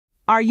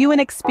Are you an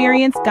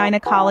experienced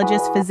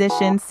gynecologist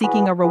physician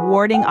seeking a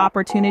rewarding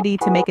opportunity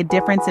to make a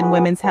difference in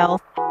women's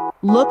health?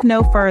 Look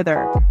no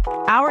further.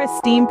 Our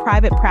esteemed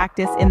private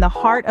practice in the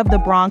heart of the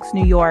Bronx,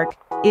 New York,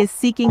 is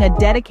seeking a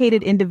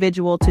dedicated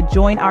individual to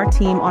join our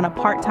team on a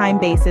part-time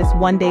basis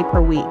 1 day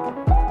per week.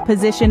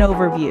 Position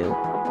overview.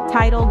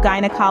 Title: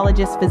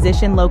 Gynecologist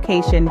Physician.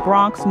 Location: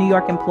 Bronx, New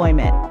York.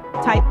 Employment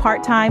type: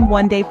 part-time,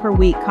 1 day per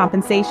week.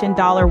 Compensation: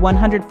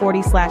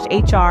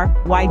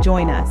 $140/HR. Why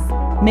join us?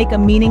 Make a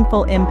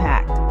meaningful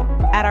impact.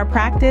 At our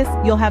practice,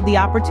 you'll have the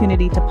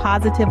opportunity to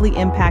positively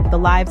impact the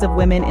lives of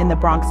women in the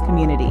Bronx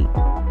community.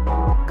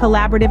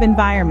 Collaborative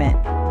environment.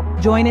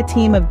 Join a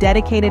team of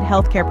dedicated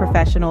healthcare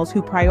professionals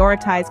who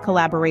prioritize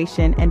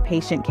collaboration and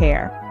patient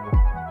care.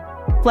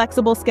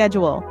 Flexible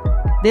schedule.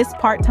 This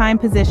part-time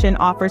position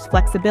offers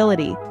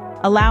flexibility,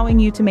 allowing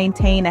you to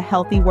maintain a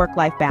healthy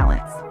work-life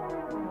balance.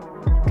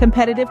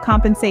 Competitive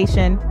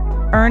compensation.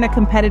 Earn a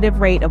competitive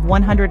rate of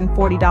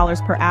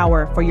 $140 per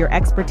hour for your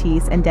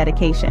expertise and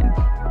dedication.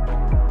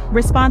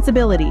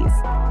 Responsibilities.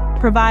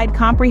 Provide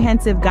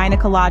comprehensive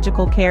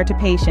gynecological care to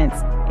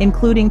patients,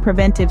 including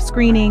preventive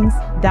screenings,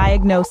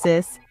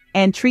 diagnosis,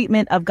 and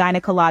treatment of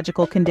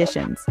gynecological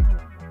conditions.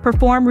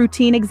 Perform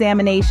routine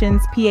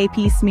examinations,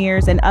 PAP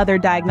smears, and other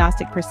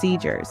diagnostic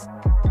procedures.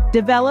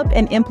 Develop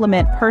and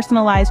implement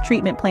personalized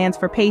treatment plans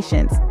for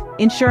patients,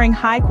 ensuring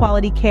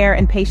high-quality care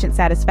and patient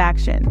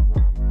satisfaction.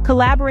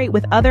 Collaborate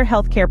with other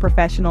healthcare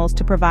professionals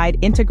to provide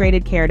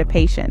integrated care to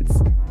patients.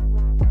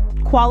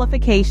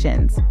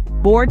 Qualifications.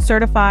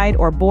 Board-certified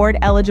or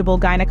board-eligible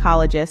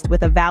gynecologist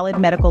with a valid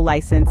medical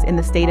license in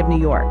the state of New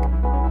York.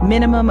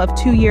 Minimum of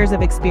 2 years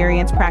of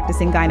experience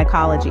practicing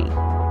gynecology.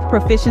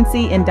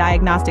 Proficiency in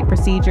diagnostic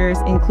procedures,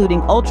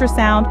 including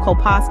ultrasound,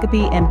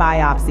 colposcopy, and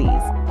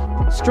biopsies.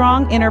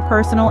 Strong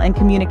interpersonal and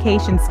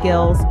communication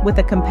skills with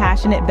a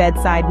compassionate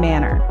bedside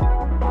manner.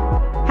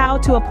 How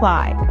to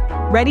apply?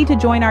 Ready to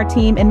join our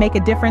team and make a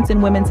difference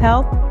in women's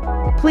health?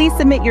 Please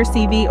submit your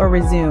CV or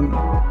resume.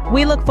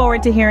 We look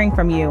forward to hearing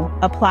from you.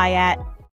 Apply at